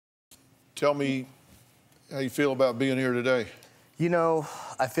Tell me how you feel about being here today. You know,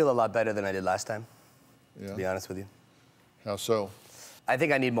 I feel a lot better than I did last time, Yeah. to be honest with you. How so? I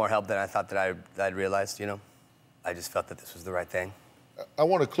think I need more help than I thought that I'd realized, you know. I just felt that this was the right thing. I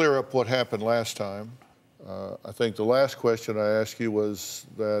want to clear up what happened last time. I think the last question I asked you was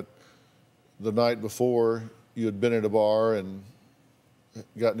that the night before you had been at a bar and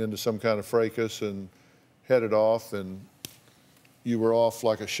gotten into some kind of fracas and headed off, and you were off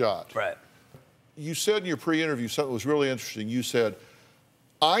like a shot. Right. You said in your pre-interview something that was really interesting. You said,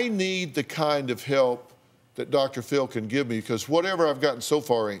 I need the kind of help that Dr. Phil can give me because whatever I've gotten so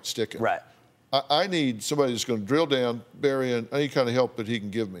far ain't sticking. Right. I need somebody that's going to drill down, bury in, any kind of help that he can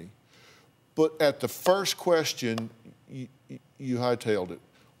give me. But at the first question, you hightailed it.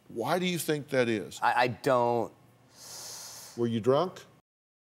 Why do you think that is? I don't... Were you drunk?